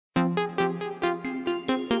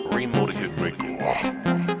Remo The Hitmaker.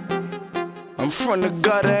 I'm from the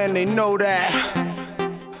gutter and they know that.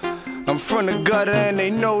 I'm from the gutter and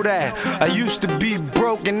they know that. I used to be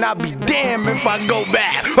broke and I'll be damned if I go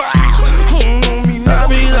back. I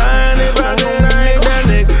be lying if I say I ain't that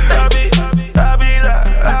nigga. I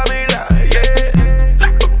be lying, yeah.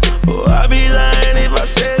 Oh, I be lying if I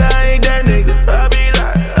said I ain't that nigga. I be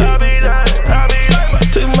lying.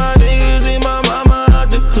 Took my niggas and my mama out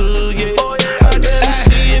the hood, yeah. I gotta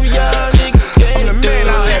see if y'all niggas can't do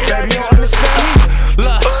it. Baby, you understand me?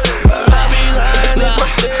 Look, I be lying if I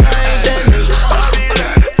said I ain't that nigga.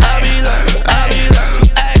 I be lying.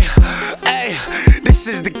 Hey, this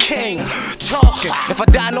is the king talking. If I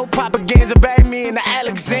die, no propaganda, bury me in the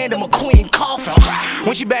Alexander McQueen coffin.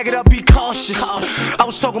 When she back it up, be cautious. I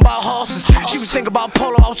was talking about horses. She was thinking about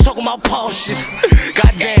polo, I was talking about Porsches.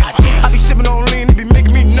 Goddamn, I be sipping on lean, it be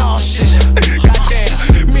making me nauseous.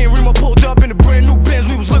 Goddamn, me and Remo pulled up in a brand new Benz,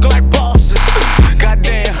 we was looking like bosses.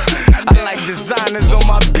 Goddamn, I like designers on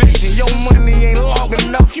my bitch, and your money ain't long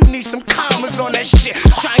enough, you need some commas on that shit.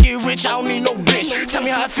 Try and get rich, I don't need no bitch. Tell me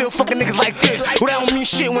how I feel fucking niggas like this. Well, that don't mean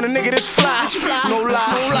shit when a nigga this fly. No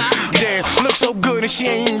lie. Damn, look so good and she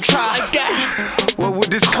ain't even try. What would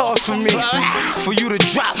this cost for me? For you to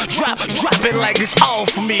drop it like it's all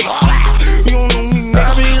for me. You don't know me, nigga.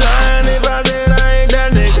 I be lying if I said I ain't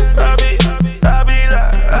that nigga. I be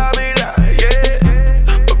lying,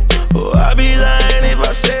 yeah. Oh, I be lying if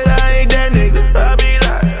I said I ain't that nigga. I be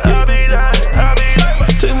lying.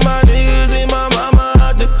 Took my niggas and my mama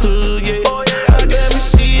out the hood, yeah. I gotta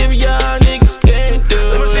see if y'all niggas can't do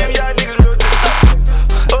it. I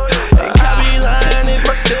be lying if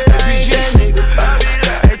I said I ain't that nigga.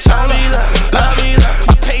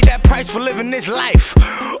 I paid that price for living this life.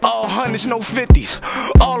 All hundreds, no 50s.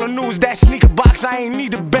 All I knew is that sneaker box. I ain't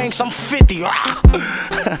need the banks, I'm 50.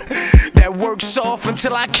 That works soft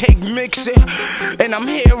until I cake mix it. And I'm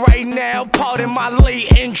here right now, pardon my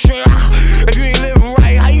late entry. If you ain't living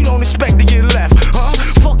right, how you don't expect to get left?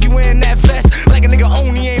 Fuck you wearing that vest like a nigga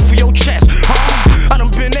only aim for your chest. I done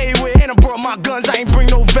been everywhere and I brought my guns, I ain't bring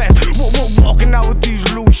no vest. Walking out with these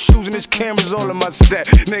loose shoes and this camera's all in my step.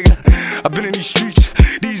 Nigga, I've been in these streets.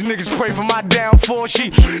 These niggas pray for my downfall.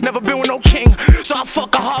 She never been with no king, so I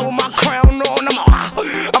fuck her hard with my crown on.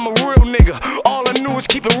 I'm a real nigga. All I knew is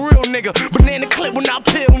keep it real, nigga. Banana clip when I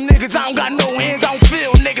peel niggas. I don't got no hands, I don't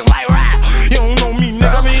feel niggas like rap. You don't know me,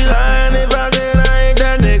 nigga. I be lying if I said I ain't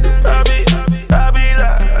that nigga.